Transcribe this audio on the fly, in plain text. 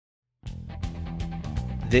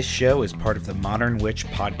This show is part of the Modern Witch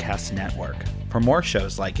Podcast Network. For more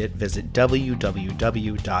shows like it, visit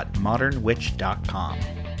www.modernwitch.com.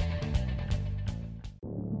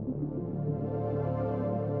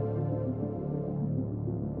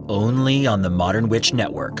 Only on the Modern Witch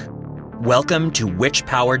Network. Welcome to Witch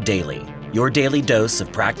Power Daily, your daily dose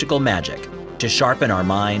of practical magic to sharpen our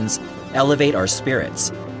minds, elevate our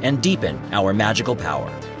spirits, and deepen our magical power.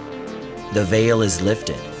 The veil is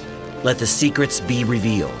lifted. Let the secrets be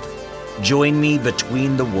revealed. Join me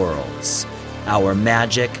between the worlds. Our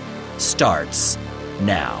magic starts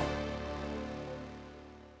now.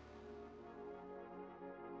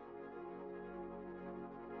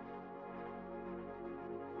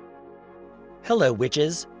 Hello,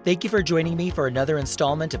 witches. Thank you for joining me for another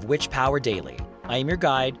installment of Witch Power Daily. I am your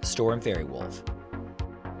guide, Storm Fairy Wolf.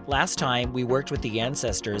 Last time, we worked with the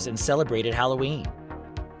ancestors and celebrated Halloween.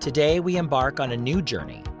 Today, we embark on a new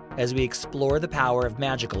journey as we explore the power of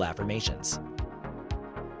magical affirmations.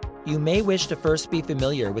 You may wish to first be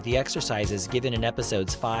familiar with the exercises given in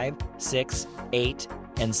episodes 5, 6, 8,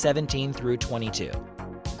 and 17 through 22.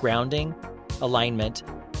 Grounding, alignment,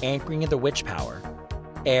 anchoring of the witch power,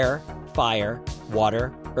 air, fire,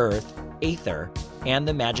 water, earth, aether, and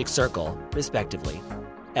the magic circle, respectively,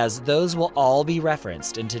 as those will all be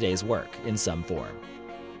referenced in today's work in some form.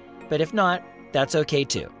 But if not, that's okay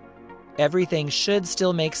too. Everything should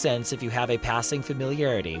still make sense if you have a passing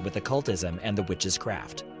familiarity with occultism and the witch's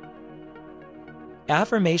craft.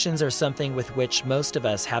 Affirmations are something with which most of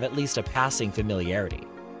us have at least a passing familiarity.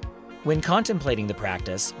 When contemplating the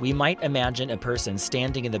practice, we might imagine a person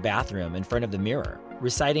standing in the bathroom in front of the mirror,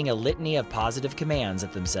 reciting a litany of positive commands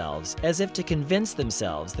at themselves as if to convince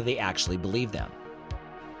themselves that they actually believe them.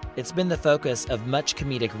 It's been the focus of much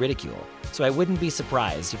comedic ridicule, so I wouldn't be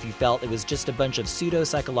surprised if you felt it was just a bunch of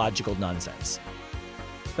pseudo-psychological nonsense.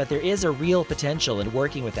 But there is a real potential in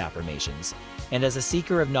working with affirmations, and as a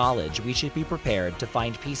seeker of knowledge, we should be prepared to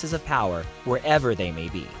find pieces of power wherever they may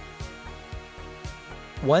be.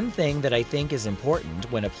 One thing that I think is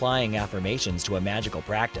important when applying affirmations to a magical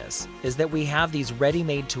practice is that we have these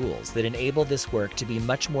ready-made tools that enable this work to be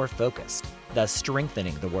much more focused, thus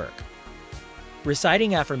strengthening the work.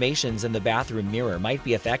 Reciting affirmations in the bathroom mirror might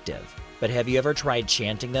be effective, but have you ever tried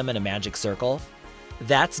chanting them in a magic circle?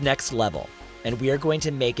 That's next level, and we are going to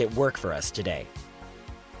make it work for us today.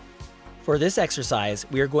 For this exercise,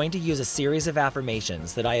 we are going to use a series of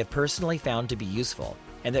affirmations that I have personally found to be useful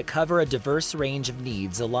and that cover a diverse range of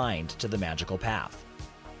needs aligned to the magical path.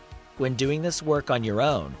 When doing this work on your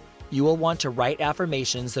own, you will want to write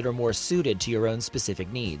affirmations that are more suited to your own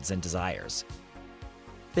specific needs and desires.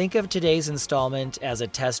 Think of today's installment as a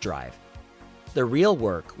test drive. The real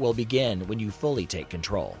work will begin when you fully take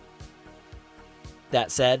control.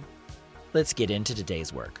 That said, let's get into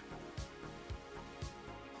today's work.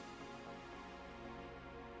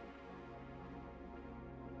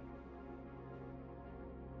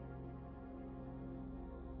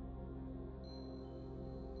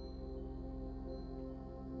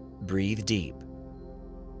 Breathe deep.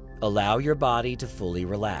 Allow your body to fully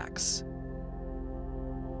relax.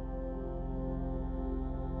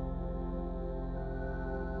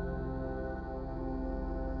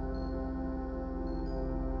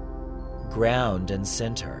 Ground and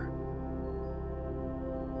center.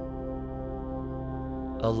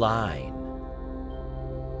 Align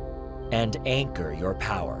and anchor your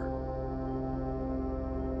power.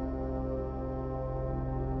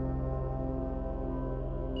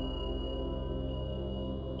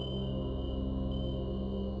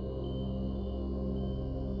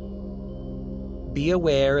 Be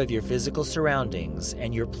aware of your physical surroundings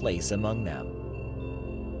and your place among them.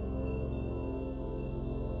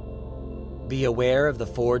 Be aware of the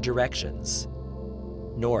 4 directions: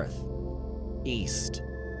 north, east,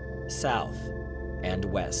 south, and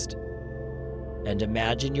west. And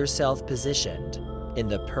imagine yourself positioned in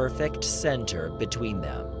the perfect center between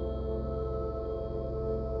them.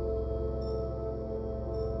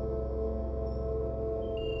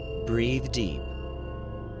 Breathe deep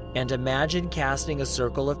and imagine casting a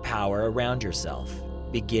circle of power around yourself,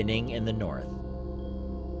 beginning in the north.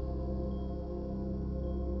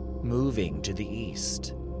 Moving to the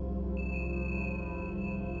east,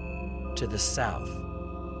 to the south,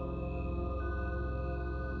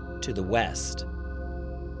 to the west,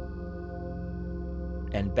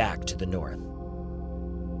 and back to the north.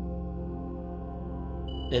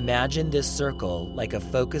 Imagine this circle like a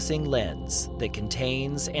focusing lens that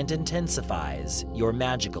contains and intensifies your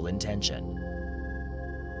magical intention.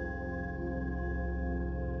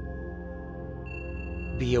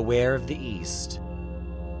 Be aware of the east,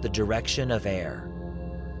 the direction of air.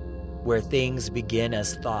 where things begin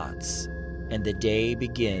as thoughts and the day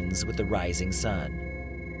begins with the rising sun.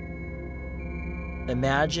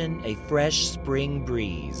 Imagine a fresh spring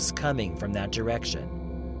breeze coming from that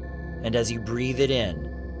direction, and as you breathe it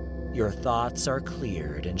in, your thoughts are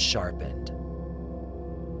cleared and sharpened.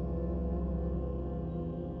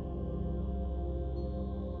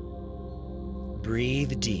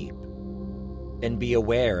 Breathe deep and be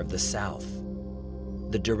aware of the south,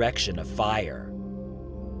 the direction of fire,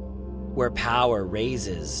 where power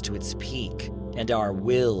raises to its peak and our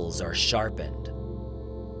wills are sharpened.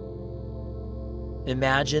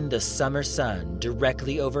 Imagine the summer sun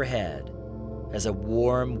directly overhead as a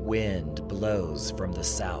warm wind blows from the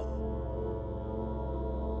south.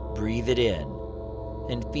 Breathe it in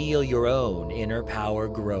and feel your own inner power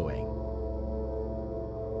growing.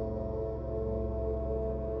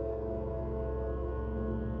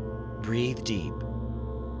 Breathe deep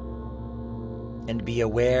and be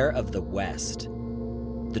aware of the west,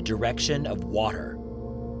 the direction of water.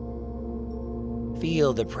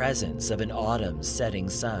 Feel the presence of an autumn setting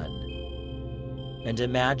sun, and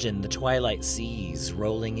imagine the twilight seas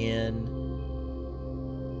rolling in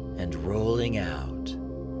and rolling out.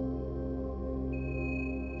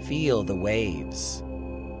 Feel the waves,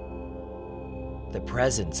 the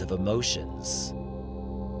presence of emotions,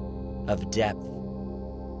 of depth,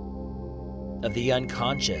 of the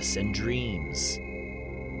unconscious and dreams.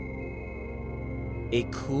 A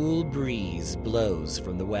cool breeze blows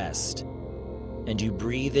from the west, and you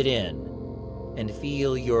breathe it in and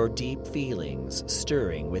feel your deep feelings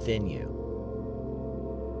stirring within you.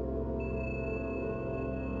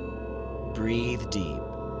 Breathe deep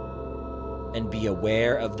and be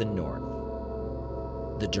aware of the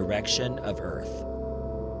north, the direction of earth,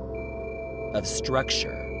 of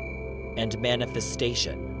structure and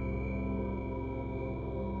manifestation.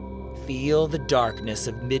 Feel the darkness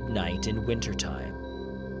of midnight in wintertime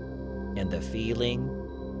and the feeling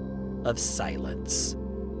of silence.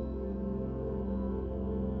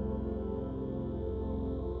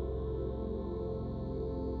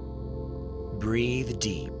 Breathe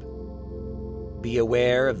deep. Be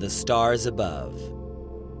aware of the stars above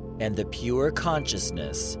and the pure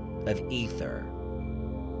consciousness of ether.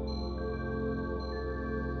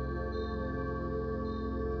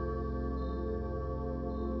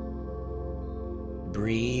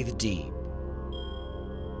 Breathe deep.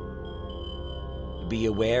 Be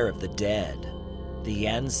aware of the dead, the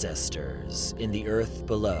ancestors in the earth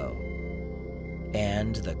below,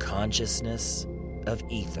 and the consciousness of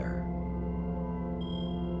ether.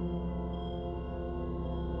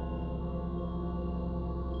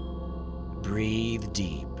 Breathe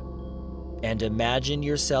deep and imagine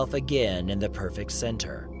yourself again in the perfect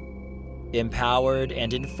center, empowered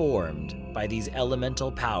and informed by these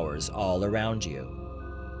elemental powers all around you.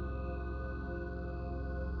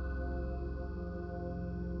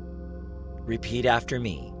 Repeat after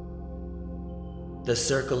me. The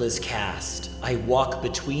circle is cast. I walk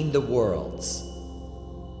between the worlds.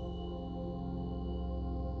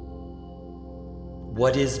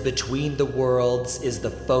 What is between the worlds is the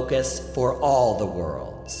focus for all the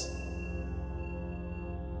worlds.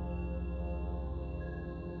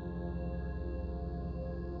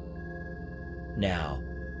 Now,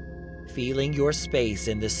 feeling your space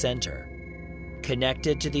in the center,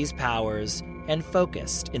 connected to these powers and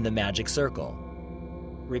focused in the magic circle,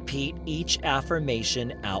 repeat each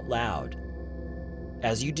affirmation out loud.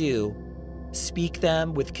 As you do, speak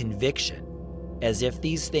them with conviction, as if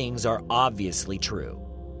these things are obviously true.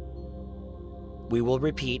 We will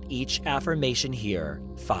repeat each affirmation here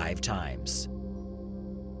 5 times.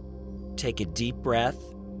 Take a deep breath,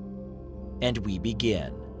 and we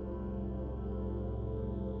begin.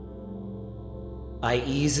 I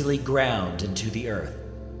easily ground into the earth.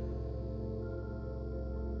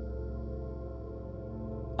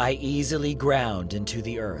 I easily ground into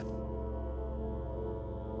the earth.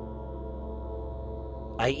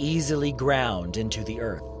 I easily ground into the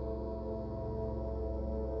earth.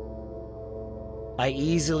 I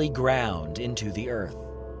easily ground into the earth.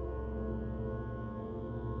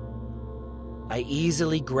 I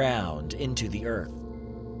easily ground into the earth.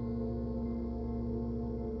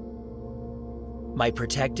 My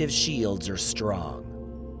protective shields are strong.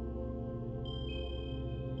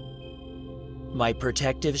 My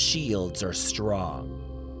protective shields are strong.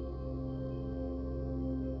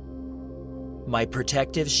 My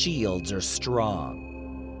protective shields are strong.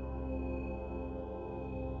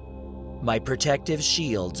 My protective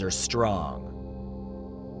shields are strong.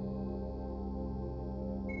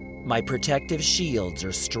 My protective shields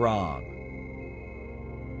are strong.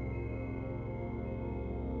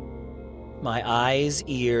 My eyes,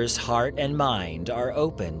 ears, heart, and mind are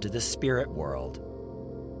open to the spirit world.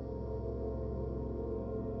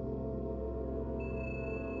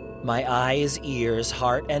 My eyes, ears,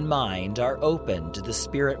 heart, and mind are open to the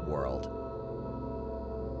spirit world.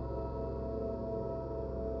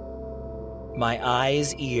 My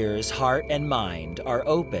eyes, ears, heart, and mind are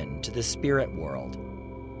open to the spirit world.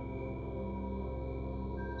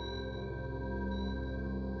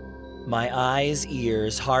 My eyes,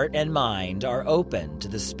 ears, heart, and mind are open to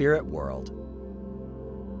the spirit world.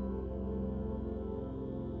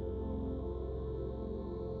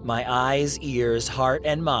 My eyes, ears, heart,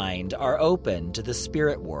 and mind are open to the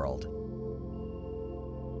spirit world.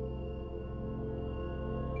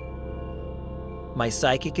 My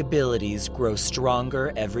psychic abilities grow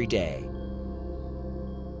stronger every day.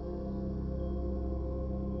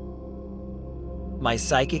 My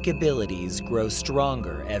psychic abilities grow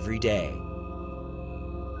stronger every day.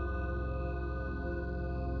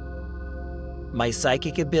 My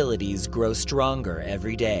psychic abilities grow stronger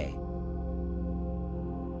every day.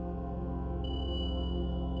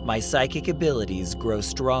 My psychic abilities grow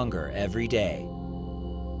stronger every day.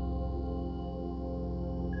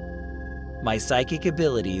 My psychic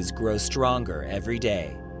abilities grow stronger every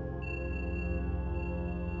day.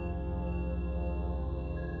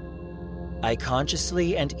 I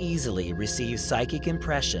consciously and easily receive psychic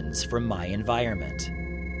impressions from my environment.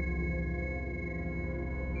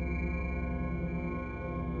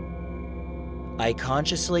 I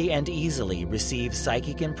consciously and easily receive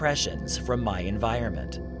psychic impressions from my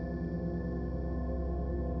environment.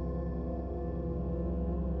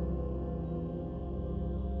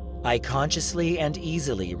 I consciously and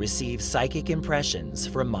easily receive psychic impressions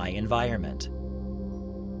from my environment.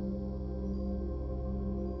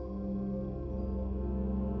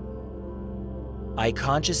 I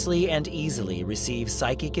consciously and easily receive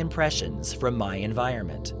psychic impressions from my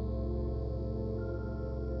environment.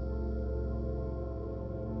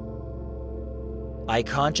 I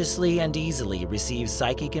consciously and easily receive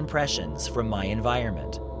psychic impressions from my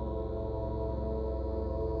environment.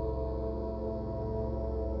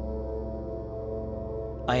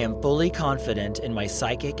 I am fully confident in my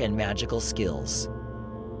psychic and magical skills.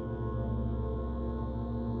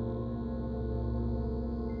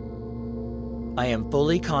 I am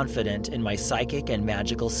fully confident in my psychic and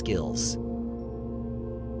magical skills.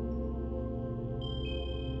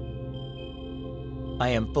 I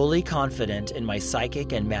am fully confident in my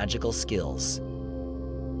psychic and magical skills.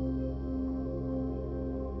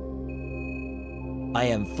 I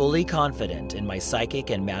am fully confident in my psychic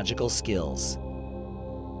and magical skills.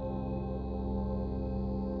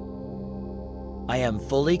 I am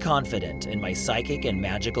fully confident in my psychic and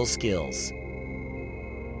magical skills.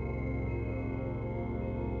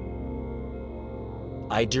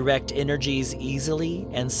 I direct energies easily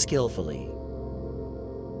and skillfully.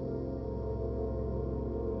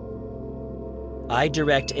 I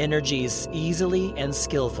direct energies easily and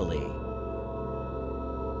skillfully.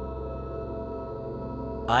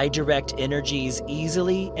 I direct energies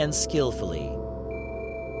easily and skillfully.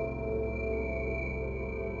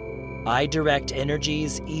 I direct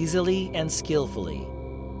energies easily and skillfully.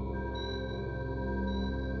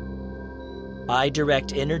 I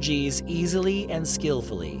direct energies easily and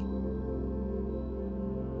skillfully.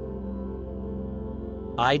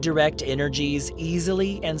 I direct energies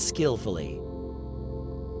easily and skillfully.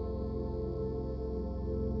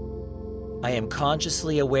 I am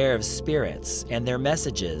consciously aware of spirits and their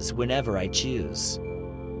messages whenever I choose.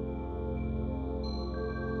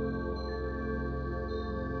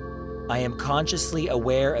 I am consciously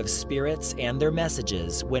aware of spirits and their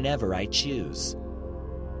messages whenever I choose.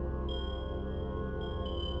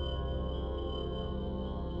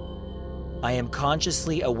 I am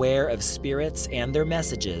consciously aware of spirits and their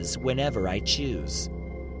messages whenever I choose.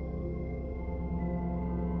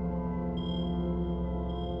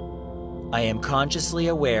 I am consciously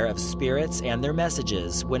aware of spirits and their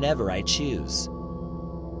messages whenever I choose.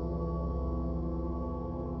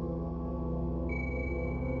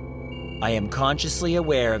 I am consciously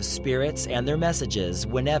aware of spirits and their messages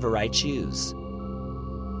whenever I choose.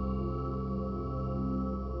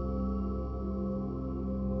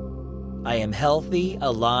 I am healthy,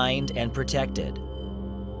 aligned, and protected.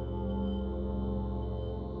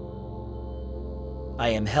 I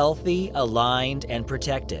am healthy, aligned, and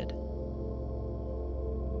protected.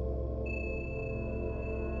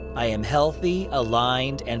 I am healthy,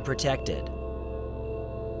 aligned, and protected.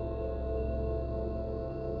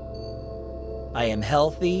 I am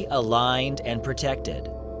healthy, aligned, and protected.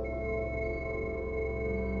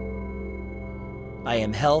 I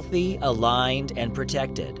am healthy, aligned, and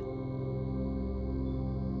protected.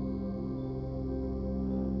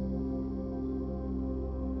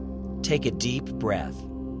 take a deep breath.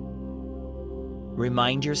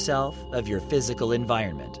 Remind yourself of your physical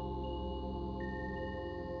environment.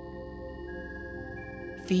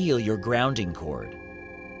 Feel your grounding cord.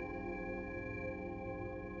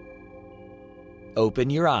 Open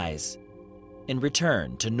your eyes and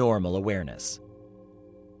return to normal awareness.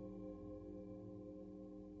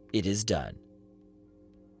 It is done.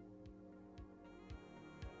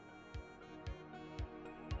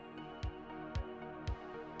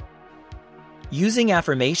 Using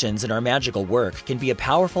affirmations in our magical work can be a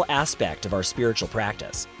powerful aspect of our spiritual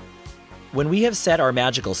practice. When we have set our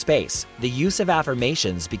magical space, the use of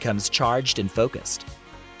affirmations becomes charged and focused.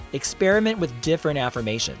 Experiment with different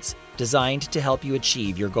affirmations designed to help you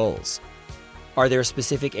achieve your goals. Are there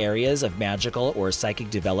specific areas of magical or psychic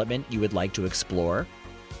development you would like to explore?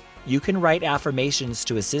 You can write affirmations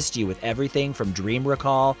to assist you with everything from dream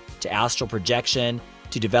recall to astral projection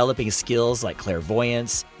to developing skills like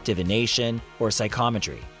clairvoyance, divination, or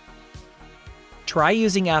psychometry. Try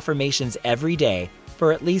using affirmations every day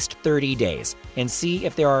for at least 30 days and see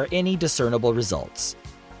if there are any discernible results.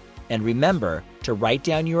 And remember to write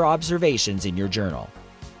down your observations in your journal.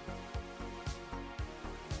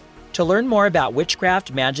 To learn more about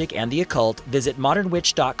witchcraft, magic, and the occult, visit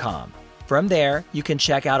modernwitch.com. From there, you can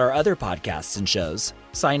check out our other podcasts and shows,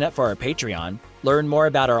 sign up for our Patreon, learn more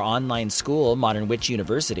about our online school, Modern Witch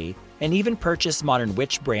University, and even purchase Modern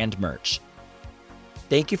Witch brand merch.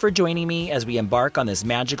 Thank you for joining me as we embark on this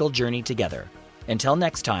magical journey together. Until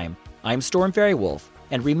next time, I'm Storm Fairy Wolf,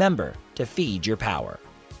 and remember to feed your power.